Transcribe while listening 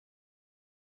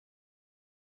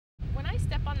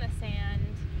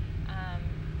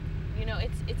know,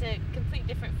 it's a complete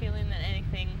different feeling than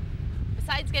anything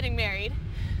besides getting married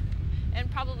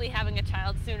and probably having a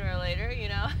child sooner or later, you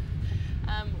know,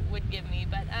 would give me.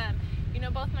 But you know,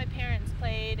 both my parents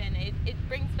played, and it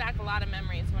brings back a lot of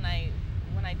memories when I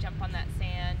jump on that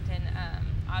sand, and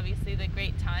obviously the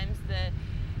great times, the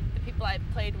people I've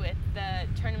played with, the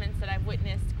tournaments that I've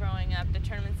witnessed growing up, the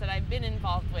tournaments that I've been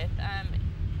involved with.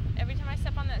 Every time I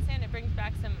step on that sand, it brings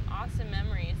back some awesome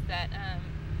memories that,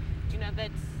 you know,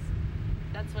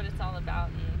 that's what it's all about,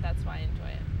 and that's why I enjoy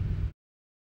it.